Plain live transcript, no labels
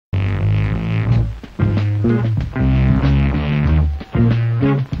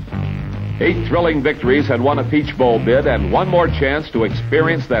8 thrilling victories had won a Peach Bowl bid and one more chance to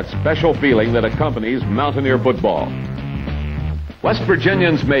experience that special feeling that accompanies Mountaineer football. West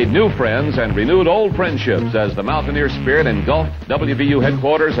Virginians made new friends and renewed old friendships as the Mountaineer spirit engulfed WVU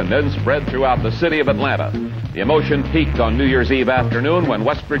headquarters and then spread throughout the city of Atlanta. The emotion peaked on New Year's Eve afternoon when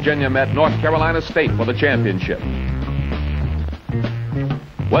West Virginia met North Carolina State for the championship.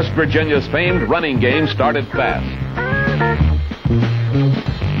 West Virginia's famed running game started fast.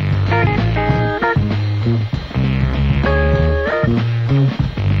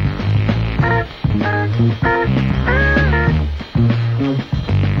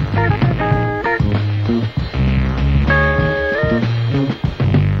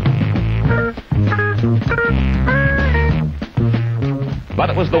 But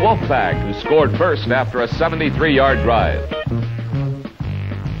it was the Wolfpack who scored first after a 73-yard drive.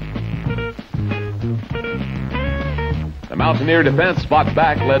 The Mountaineer defense fought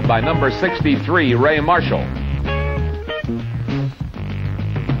back, led by number 63, Ray Marshall.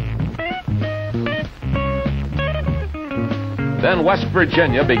 Then West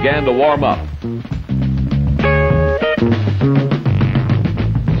Virginia began to warm up.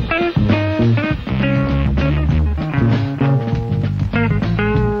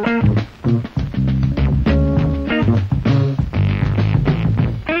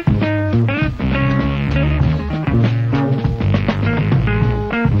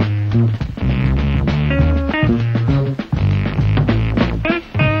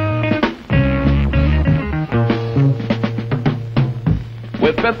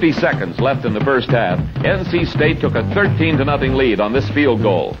 With 50 seconds left in the first half, NC State took a 13-0 lead on this field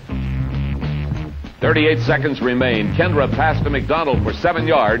goal. 38 seconds remained. Kendra passed to McDonald for 7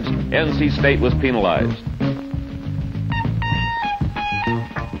 yards. NC State was penalized.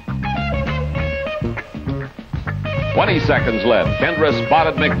 "20 seconds left. Kendra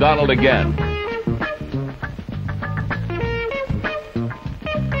spotted McDonald again.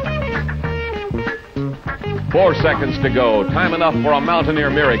 "4 seconds to go. Time enough for a Mountaineer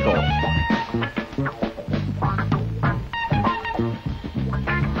miracle.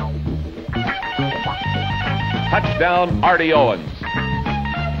 Touchdown, Artie Owens.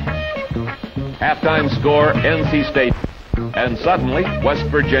 Halftime score, NC State. And suddenly, West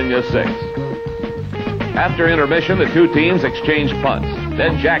Virginia 6. After intermission, the two teams exchanged punts.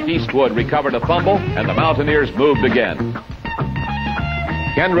 Then Jack Eastwood recovered a fumble, and the Mountaineers moved again.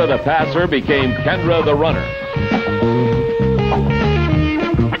 Kendra the passer became Kendra the runner.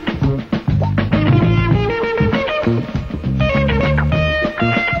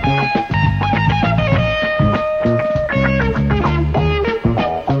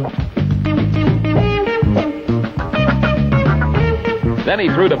 Then he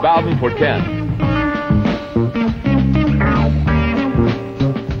threw to Bowden for 10.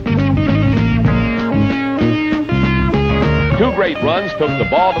 Two great runs took the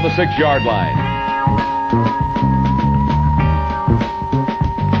ball to the 6-yard line.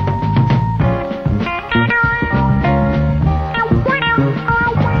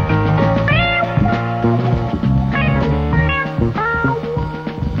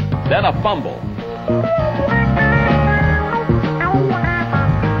 Then a fumble.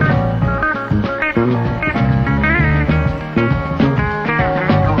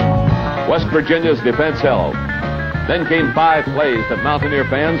 West Virginia's defense held. Then came 5 plays that Mountaineer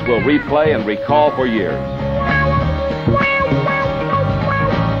fans will replay and recall for years.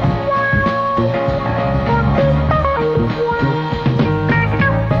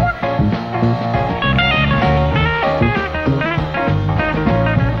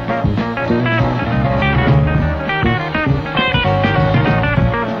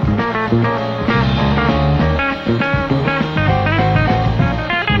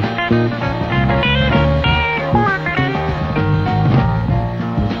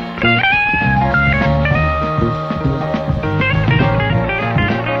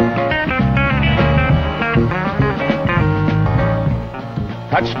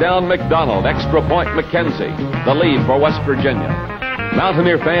 Touchdown McDonald, extra point McKenzie. The lead for West Virginia.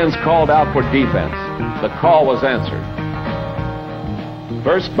 Mountaineer fans called out for defense. The call was answered.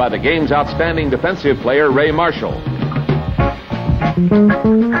 First by the game's outstanding defensive player, Ray Marshall.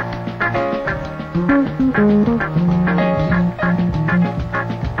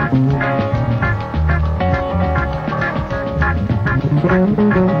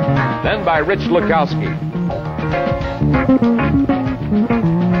 Then by Rich Lukowski.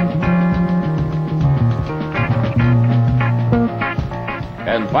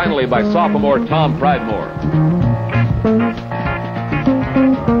 And finally by sophomore Tom Pridemore.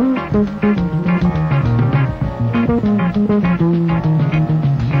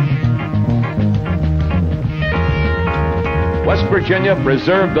 Virginia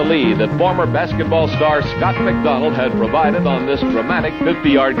preserved the lead that former basketball star Scott McDonald had provided on this dramatic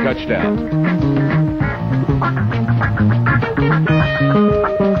 50-yard touchdown.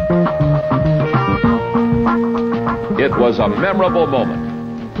 It was a memorable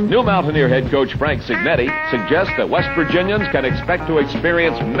moment. New Mountaineer head coach Frank Signetti suggests that West Virginians can expect to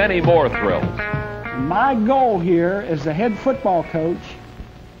experience many more thrills. My goal here as the head football coach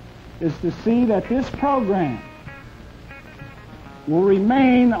is to see that this program will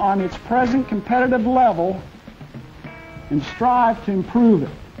remain on its present competitive level and strive to improve it.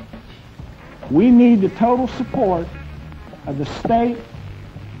 We need the total support of the state,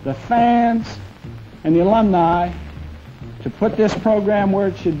 the fans, and the alumni to put this program where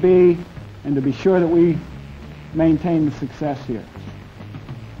it should be and to be sure that we maintain the success here.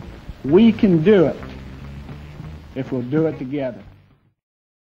 We can do it if we'll do it together.